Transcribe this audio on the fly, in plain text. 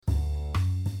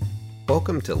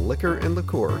Welcome to Liquor and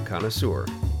Liqueur Connoisseur,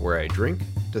 where I drink,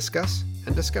 discuss,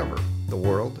 and discover the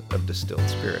world of distilled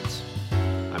spirits.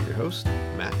 I'm your host,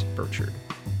 Matt Burchard.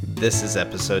 This is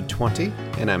episode 20,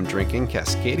 and I'm drinking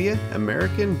Cascadia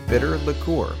American Bitter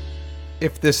Liqueur.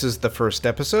 If this is the first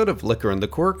episode of Liquor and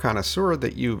Liqueur Connoisseur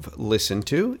that you've listened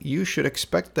to, you should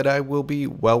expect that I will be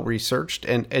well-researched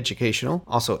and educational,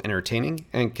 also entertaining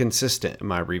and consistent in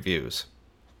my reviews.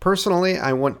 Personally,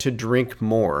 I want to drink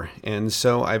more, and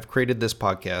so I've created this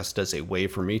podcast as a way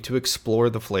for me to explore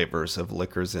the flavors of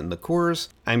liquors and liqueurs.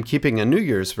 I'm keeping a New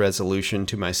Year's resolution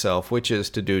to myself, which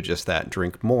is to do just that,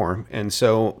 drink more. And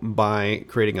so by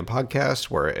creating a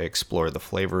podcast where I explore the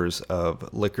flavors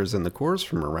of liquors and liqueurs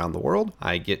from around the world,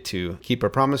 I get to keep a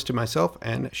promise to myself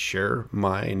and share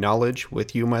my knowledge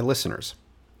with you, my listeners.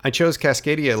 I chose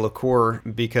Cascadia Liqueur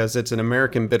because it's an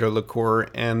American bitter liqueur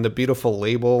and the beautiful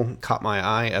label caught my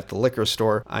eye at the liquor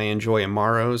store. I enjoy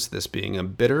Amaros, this being a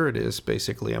bitter, it is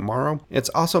basically Amaro. It's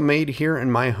also made here in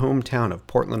my hometown of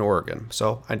Portland, Oregon,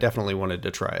 so I definitely wanted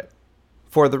to try it.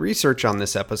 For the research on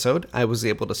this episode, I was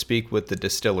able to speak with the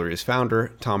distillery's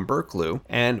founder, Tom Burklew,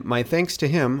 and my thanks to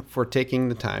him for taking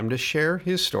the time to share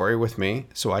his story with me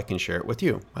so I can share it with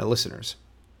you, my listeners.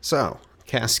 So,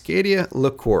 Cascadia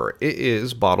Liqueur. It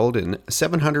is bottled in a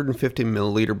 750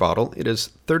 milliliter bottle. It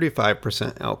is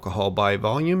 35% alcohol by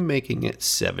volume, making it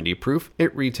 70 proof.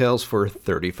 It retails for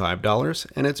 $35,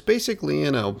 and it's basically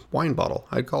in a wine bottle.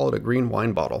 I'd call it a green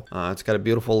wine bottle. It's got a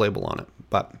beautiful label on it,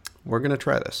 but we're going to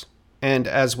try this. And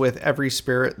as with every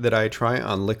spirit that I try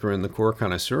on Liquor and Liqueur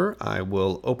Connoisseur, I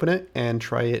will open it and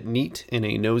try it neat in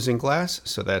a nosing glass.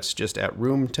 So that's just at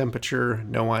room temperature,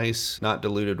 no ice, not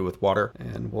diluted with water,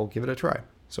 and we'll give it a try.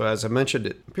 So as I mentioned,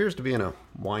 it appears to be in a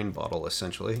wine bottle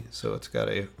essentially. So it's got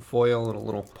a foil and a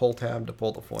little pull tab to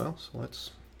pull the foil. So let's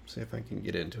see if I can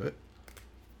get into it.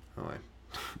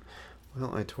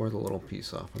 I tore the little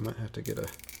piece off. I might have to get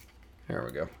there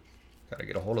we go. Got to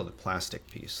get a hold of the plastic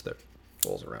piece that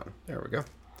rolls around. There we go.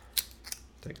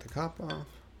 Take the cap off.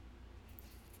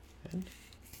 And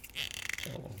a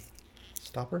little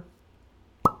stopper.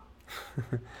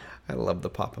 I love the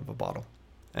pop of a bottle.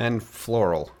 And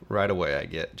floral right away I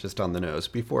get just on the nose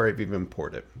before I've even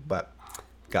poured it. But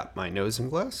got my nose in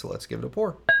glass, so let's give it a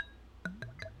pour.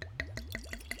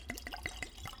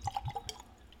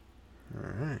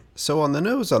 Alright, so on the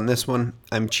nose on this one,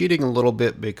 I'm cheating a little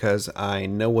bit because I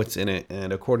know what's in it,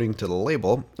 and according to the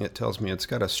label, it tells me it's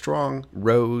got a strong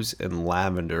rose and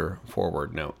lavender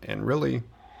forward note, and really,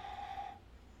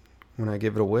 when I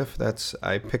give it a whiff,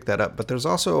 I pick that up, but there's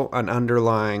also an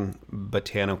underlying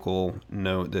botanical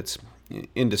note that's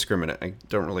indiscriminate. I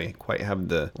don't really quite have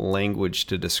the language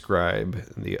to describe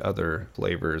the other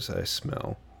flavors I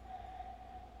smell.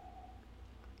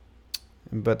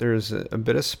 But there's a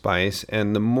bit of spice,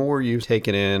 and the more you take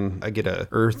it in, I get a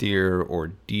earthier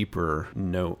or deeper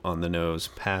note on the nose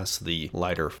past the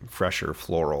lighter, fresher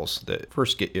florals that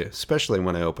first get you, especially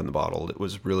when I opened the bottle. It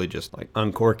was really just like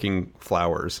uncorking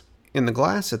flowers. In the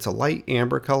glass, it's a light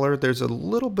amber color. There's a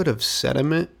little bit of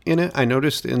sediment in it. I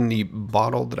noticed in the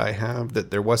bottle that I have that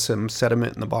there was some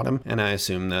sediment in the bottom, and I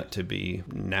assume that to be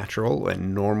natural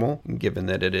and normal, given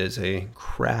that it is a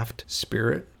craft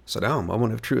spirit. So now,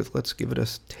 moment of truth, let's give it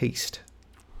a taste.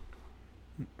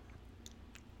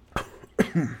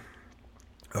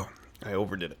 Oh, I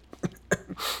overdid it.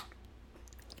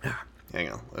 Hang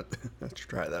on, let's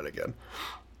try that again.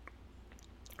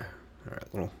 All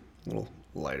right, little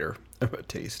lighter of a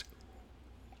taste.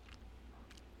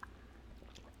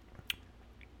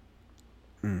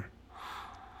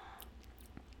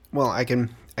 Well, I can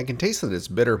taste that it's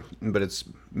bitter, but it's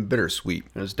bittersweet.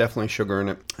 There's definitely sugar in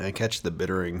it. I catch the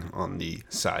bittering on the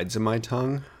sides of my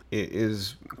tongue. It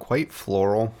is quite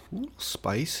floral, a little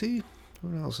spicy.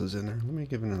 What else is in there? Let me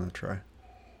give it another try.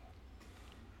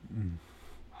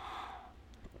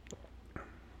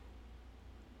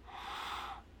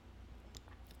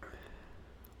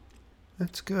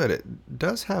 That's good. It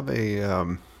does have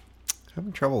having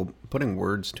trouble putting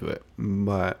words to it,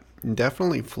 but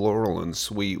definitely floral and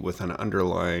sweet with an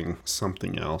underlying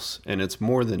something else, and it's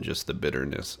more than just the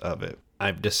bitterness of it.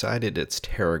 I've decided it's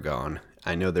tarragon.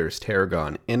 I know there's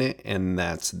tarragon in it, and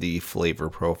that's the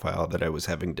flavor profile that I was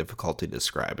having difficulty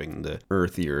describing, the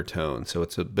earthier tone. So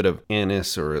it's a bit of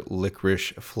anise or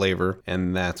licorice flavor,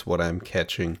 and that's what I'm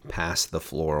catching past the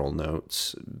floral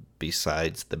notes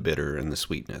besides the bitter and the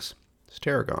sweetness. It's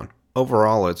tarragon.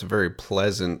 Overall, it's a very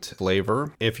pleasant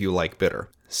flavor if you like bitter.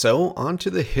 So, on to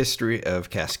the history of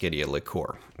Cascadia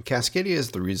liqueur. Cascadia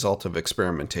is the result of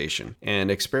experimentation, and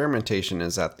experimentation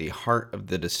is at the heart of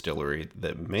the distillery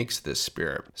that makes this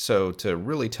spirit. So, to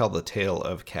really tell the tale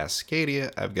of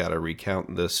Cascadia, I've got to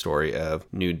recount the story of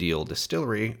New Deal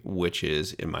Distillery, which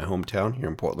is in my hometown here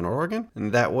in Portland, Oregon.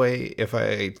 And that way, if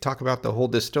I talk about the whole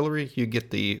distillery, you get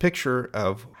the picture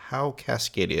of how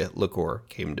Cascadia liqueur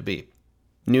came to be.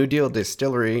 New Deal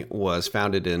Distillery was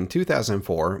founded in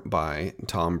 2004 by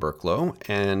Tom Burklow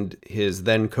and his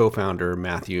then co-founder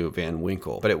Matthew Van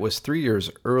Winkle. But it was 3 years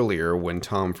earlier when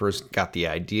Tom first got the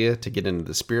idea to get into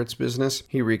the spirits business.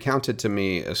 He recounted to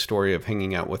me a story of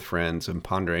hanging out with friends and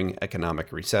pondering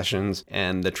economic recessions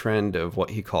and the trend of what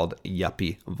he called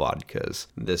yuppie vodkas,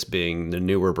 this being the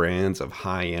newer brands of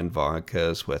high-end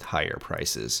vodkas with higher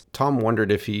prices. Tom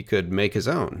wondered if he could make his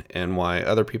own and why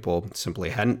other people simply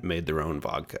hadn't made their own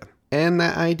vodka. And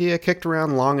that idea kicked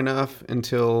around long enough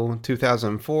until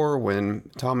 2004 when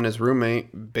Tom and his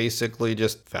roommate basically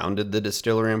just founded the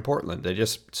distillery in Portland. They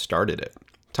just started it.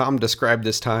 Tom described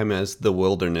this time as the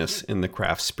wilderness in the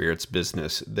craft spirits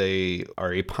business. They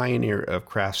are a pioneer of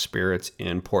craft spirits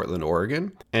in Portland,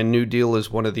 Oregon, and New Deal is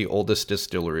one of the oldest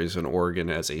distilleries in Oregon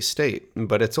as a state,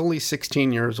 but it's only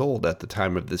 16 years old at the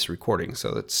time of this recording,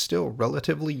 so it's still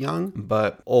relatively young,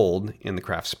 but old in the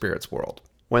craft spirits world.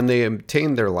 When they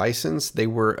obtained their license, they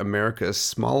were America's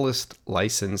smallest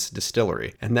licensed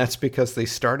distillery, and that's because they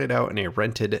started out in a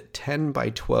rented 10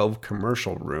 by 12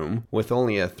 commercial room with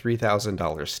only a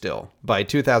 $3,000 still. By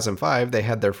 2005, they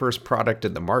had their first product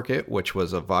in the market, which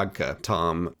was a vodka.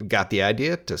 Tom got the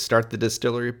idea to start the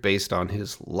distillery based on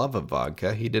his love of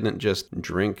vodka. He didn't just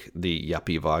drink the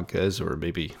yuppie vodkas or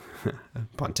maybe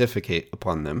pontificate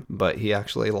upon them, but he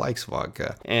actually likes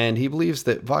vodka. And he believes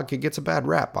that vodka gets a bad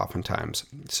rap oftentimes.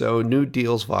 So New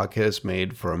Deal's vodka is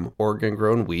made from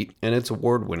Oregon-grown wheat, and it's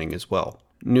award-winning as well.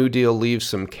 New Deal leaves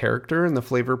some character in the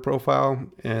flavor profile,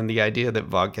 and the idea that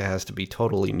vodka has to be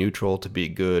totally neutral to be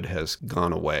good has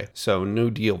gone away. So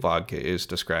New Deal vodka is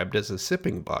described as a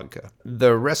sipping vodka.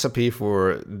 The recipe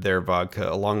for their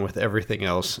vodka, along with everything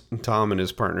else, Tom and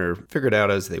his partner figured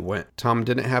out as they went. Tom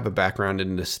didn't have a background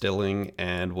in distilling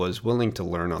and was willing to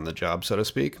learn on the job, so to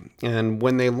speak. And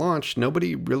when they launched,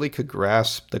 nobody really could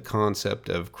grasp the concept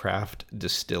of craft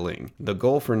distilling. The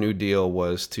goal for New Deal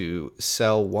was to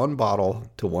sell one bottle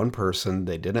to one person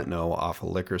they didn't know off a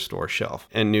liquor store shelf,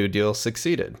 and New Deal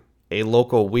succeeded. A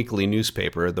local weekly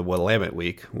newspaper, the Willamette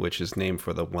Week, which is named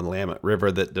for the Willamette River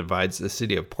that divides the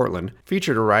city of Portland,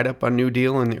 featured a write-up on New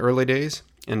Deal in the early days,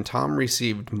 and Tom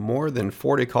received more than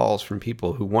 40 calls from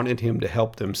people who wanted him to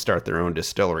help them start their own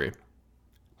distillery.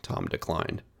 Tom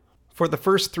declined. For the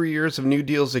first 3 years of New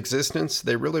Deal's existence,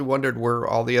 they really wondered where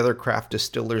all the other craft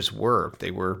distillers were. They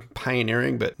were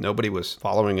pioneering, but nobody was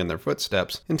following in their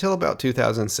footsteps until about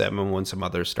 2007 when some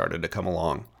others started to come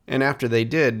along. And after they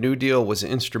did, New Deal was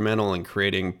instrumental in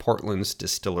creating Portland's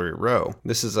Distillery Row.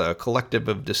 This is a collective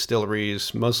of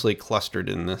distilleries mostly clustered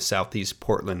in the southeast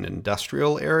Portland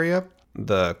industrial area.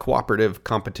 The cooperative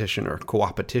competition or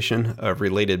coopetition of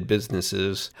related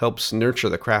businesses helps nurture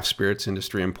the craft spirits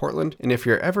industry in Portland. And if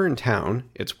you're ever in town,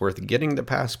 it's worth getting the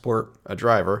passport, a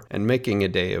driver, and making a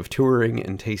day of touring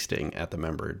and tasting at the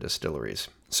member distilleries.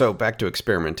 So back to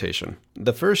experimentation.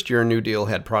 The first year New Deal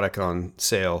had product on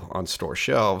sale on store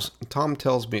shelves, Tom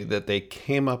tells me that they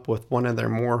came up with one of their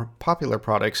more popular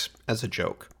products as a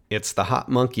joke. It's the Hot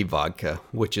Monkey vodka,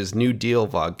 which is New Deal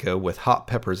vodka with hot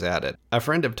peppers added. A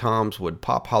friend of Tom's would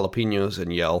pop jalapenos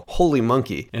and yell, "Holy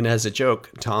monkey!" And as a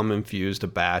joke, Tom infused a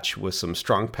batch with some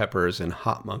strong peppers and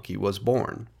Hot Monkey was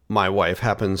born. My wife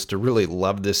happens to really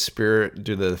love this spirit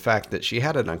due to the fact that she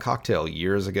had it in a cocktail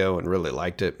years ago and really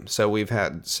liked it. So we've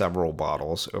had several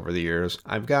bottles over the years.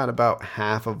 I've got about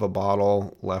half of a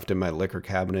bottle left in my liquor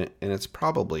cabinet, and it's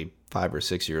probably 5 or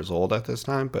 6 years old at this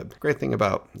time, but great thing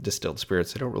about distilled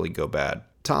spirits, they don't really go bad.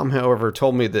 Tom, however,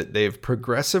 told me that they've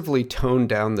progressively toned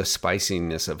down the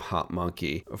spiciness of Hot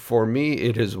Monkey. For me,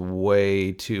 it is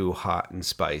way too hot and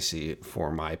spicy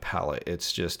for my palate.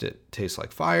 It's just, it tastes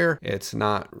like fire. It's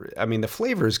not, I mean, the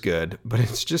flavor is good, but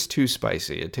it's just too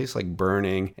spicy. It tastes like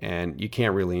burning, and you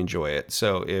can't really enjoy it.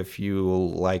 So if you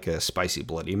like a spicy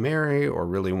Bloody Mary or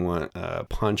really want a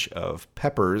punch of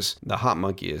peppers, the Hot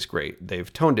Monkey is great.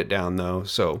 They've toned it down, though,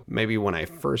 so maybe when I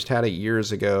first had it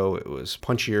years ago, it was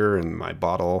punchier and my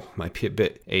bottle might be a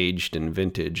bit aged and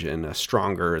vintage and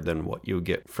stronger than what you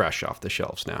get fresh off the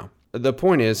shelves now. The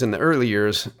point is, in the early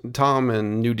years, Tom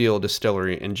and New Deal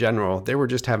Distillery in general, they were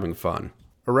just having fun.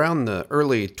 Around the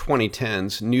early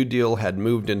 2010s, New Deal had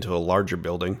moved into a larger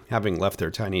building, having left their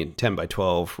tiny 10 by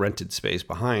 12 rented space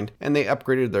behind, and they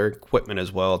upgraded their equipment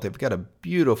as well. They've got a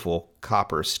beautiful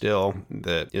copper still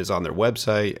that is on their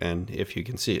website, and if you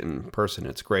can see it in person,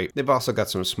 it's great. They've also got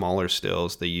some smaller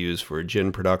stills they use for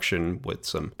gin production with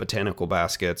some botanical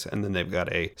baskets, and then they've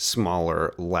got a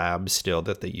smaller lab still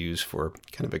that they use for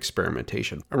kind of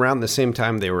experimentation. Around the same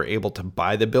time, they were able to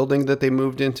buy the building that they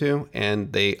moved into,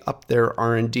 and they upped their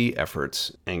R&D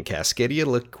efforts, and Cascadia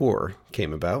Liqueur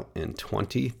came about in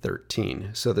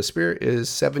 2013. So the spirit is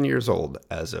 7 years old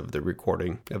as of the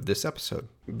recording of this episode.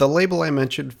 The label I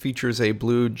mentioned features a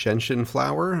blue gentian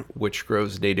flower, which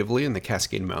grows natively in the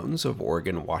Cascade Mountains of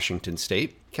Oregon, Washington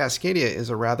State. Cascadia is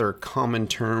a rather common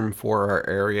term for our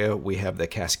area. We have the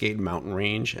Cascade Mountain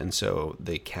Range, and so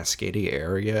the Cascadia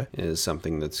area is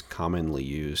something that's commonly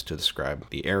used to describe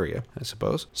the area, I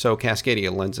suppose. So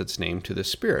Cascadia lends its name to the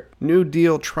spirit. New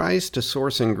Deal tries to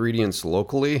source ingredients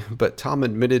locally, but Tom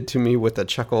admitted to me with a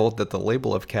chuckle that the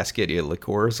label of Cascadia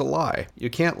Liqueur is a lie. You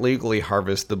can't legally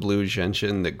harvest the blue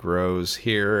gentian that grows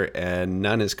here, and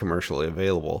none is commercially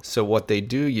available. So what they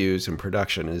do use in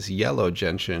production is yellow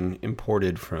gentian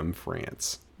imported from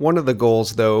France. One of the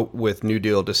goals, though, with New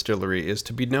Deal Distillery is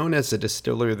to be known as a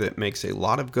distiller that makes a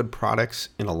lot of good products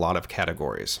in a lot of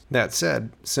categories. That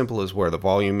said, simple is where the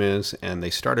volume is, and they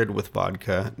started with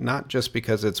vodka, not just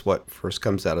because it's what first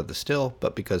comes out of the still,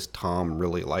 but because Tom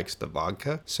really likes the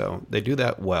vodka, so they do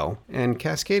that well. And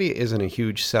Cascadia isn't a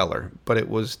huge seller, but it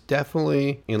was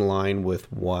definitely in line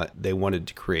with what they wanted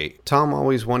to create. Tom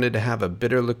always wanted to have a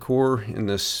bitter liqueur in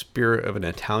the spirit of an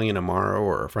Italian Amaro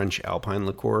or a French Alpine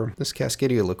liqueur. This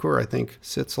Cascadia liqueur, I think,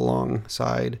 sits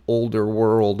alongside older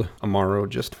world Amaro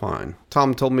just fine.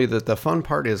 Tom told me that the fun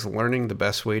part is learning the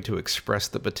best way to express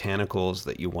the botanicals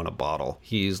that you want to bottle.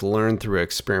 He's learned through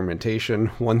experimentation.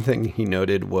 One thing he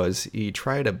noted was he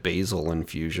tried a basil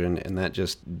infusion, and that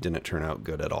just didn't turn out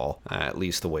good at all, at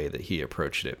least the way that he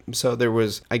approached it. So there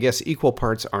was, I guess, equal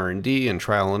parts R&D and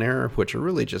trial and error, which are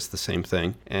really just the same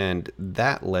thing, and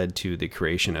that led to the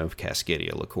creation of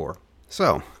Cascadia Liqueur.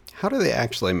 So, how do they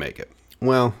actually make it?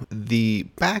 Well, the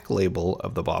back label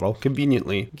of the bottle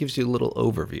conveniently gives you a little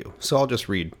overview, so I'll just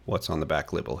read what's on the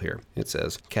back label here. It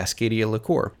says, Cascadia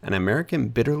Liqueur, an American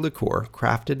bitter liqueur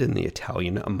crafted in the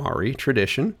Italian Amari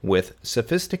tradition with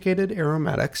sophisticated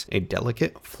aromatics, a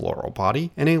delicate floral body,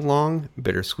 and a long,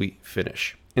 bittersweet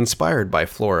finish. Inspired by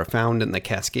flora found in the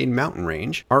Cascade Mountain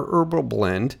Range, our herbal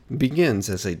blend begins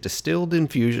as a distilled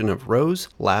infusion of rose,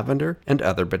 lavender, and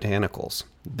other botanicals.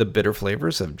 The bitter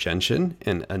flavors of gentian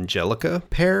and angelica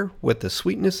pair with the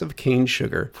sweetness of cane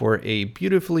sugar for a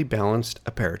beautifully balanced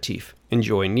aperitif.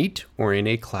 Enjoy neat or in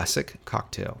a classic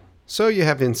cocktail. So you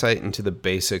have insight into the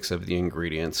basics of the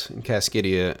ingredients.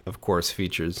 Cascadia, of course,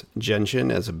 features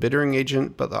gentian as a bittering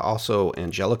agent, but also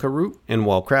angelica root. And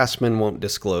while Craftsman won't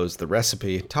disclose the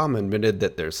recipe, Tom admitted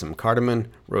that there's some cardamom,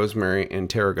 rosemary, and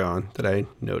tarragon that I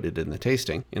noted in the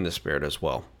tasting in the spirit as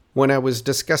well. When I was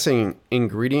discussing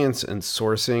ingredients and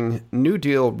sourcing, New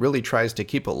Deal really tries to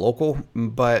keep it local,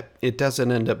 but it doesn't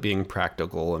end up being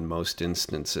practical in most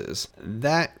instances.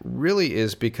 That really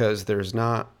is because there's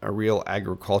not a real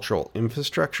agricultural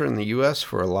infrastructure in the US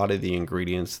for a lot of the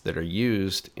ingredients that are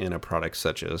used in a product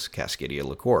such as Cascadia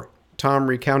Liqueur. Tom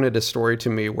recounted a story to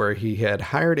me where he had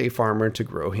hired a farmer to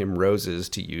grow him roses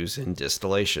to use in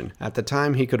distillation. At the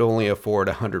time, he could only afford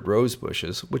 100 rose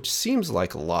bushes, which seems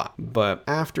like a lot. But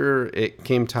after it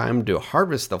came time to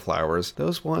harvest the flowers,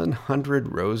 those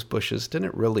 100 rose bushes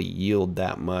didn't really yield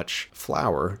that much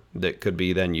flower that could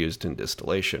be then used in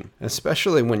distillation.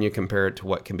 Especially when you compare it to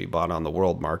what can be bought on the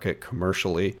world market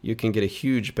commercially, you can get a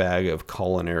huge bag of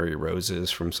culinary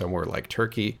roses from somewhere like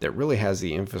Turkey that really has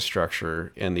the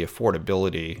infrastructure and the affordability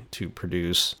to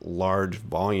produce large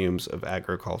volumes of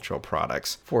agricultural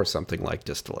products for something like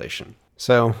distillation.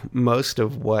 So most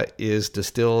of what is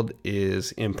distilled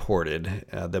is imported.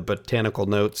 The botanical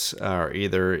notes are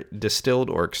either distilled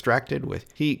or extracted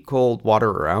with heat, cold, water,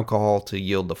 or alcohol to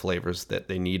yield the flavors that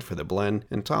they need for the blend.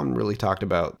 And Tom really talked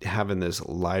about having this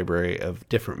library of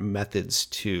different methods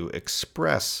to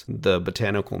express the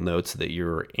botanical notes that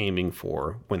you're aiming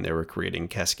for when they were creating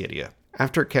Cascadia.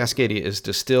 After Cascadia is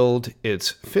distilled,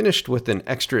 it's finished with an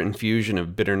extra infusion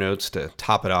of bitter notes to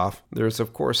top it off. There's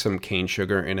of course some cane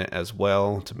sugar in it as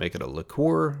well to make it a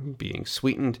liqueur, being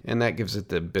sweetened, and that gives it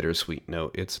the bittersweet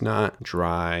note. It's not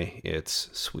dry, it's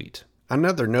sweet.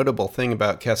 Another notable thing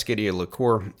about Cascadia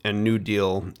Liqueur and New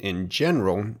Deal in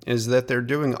general is that they're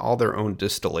doing all their own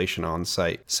distillation on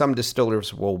site. Some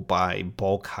distillers will buy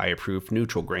bulk high-proof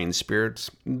neutral grain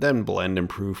spirits, then blend and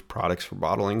proof products for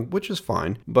bottling, which is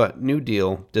fine, but New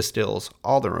Deal distills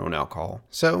all their own alcohol.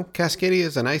 So Cascadia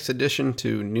is a nice addition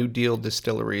to New Deal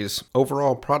Distillery's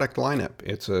overall product lineup.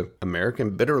 It's an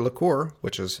American bitter liqueur,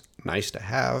 which is nice to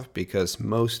have because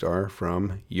most are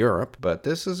from Europe, but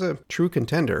this is a true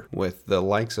contender with the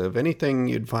likes of anything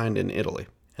you'd find in Italy.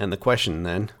 And the question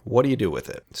then, what do you do with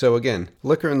it? So again,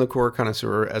 Liquor and Liqueur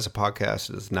Connoisseur as a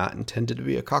podcast is not intended to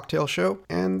be a cocktail show,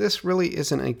 and this really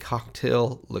isn't a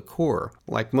cocktail liqueur.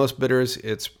 Like most bitters,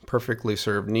 it's perfectly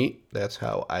served neat. That's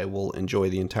how I will enjoy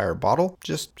the entire bottle,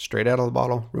 just straight out of the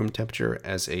bottle, room temperature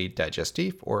as a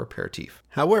digestif or aperitif.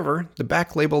 However, the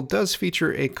back label does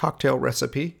feature a cocktail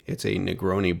recipe. It's a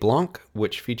Negroni Blanc,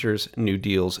 which features New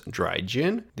Deal's dry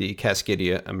gin, the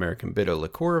Cascadia American Bitter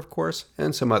Liqueur, of course,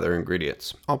 and some other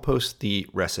ingredients. I'll post the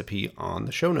recipe on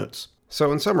the show notes.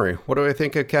 So in summary, what do I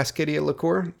think of Cascadia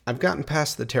Liqueur? I've gotten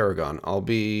past the tarragon. I'll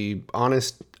be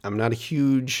honest, I'm not a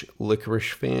huge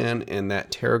licorice fan, and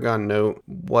that tarragon note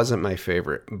wasn't my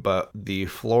favorite, but the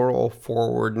floral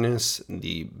forwardness,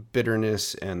 the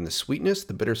bitterness, and the sweetness,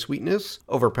 the bittersweetness,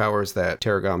 overpowers that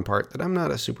tarragon part that I'm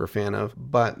not a super fan of.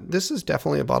 But this is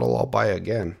definitely a bottle I'll buy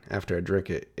again after I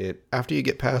drink it. After you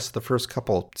get past the first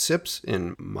couple sips,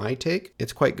 in my take,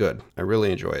 it's quite good. I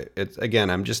really enjoy it.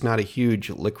 Again, I'm just not a huge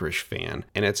licorice fan,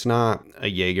 and it's not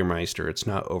a Jägermeister. It's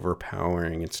not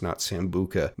overpowering. It's not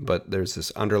Sambuca, but there's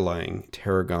this underlying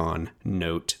tarragon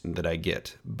note that I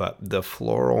get. But the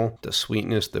floral, the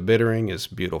sweetness, the bittering is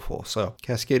beautiful. So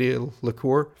Cascadia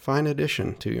Liqueur, fine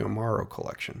addition to your Amaro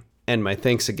collection. And my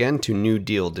thanks again to New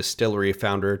Deal Distillery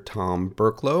founder Tom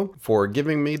Burklow for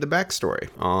giving me the backstory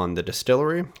on the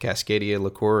distillery, Cascadia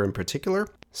Liqueur in particular.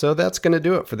 So that's going to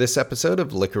do it for this episode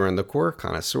of Liquor and Liqueur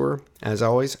Connoisseur. As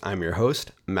always, I'm your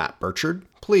host, Matt Burchard.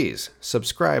 Please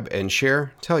subscribe and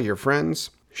share, tell your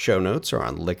friends. Show notes are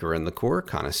on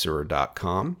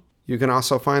liquorandliqueurconnoisseur.com. You can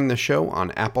also find the show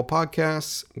on Apple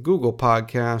Podcasts, Google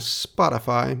Podcasts,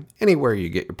 Spotify, anywhere you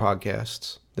get your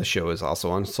podcasts. The show is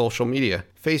also on social media.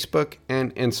 Facebook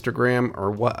and Instagram are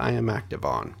what I am active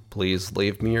on. Please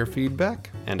leave me your feedback.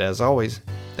 And as always,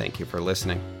 thank you for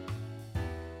listening.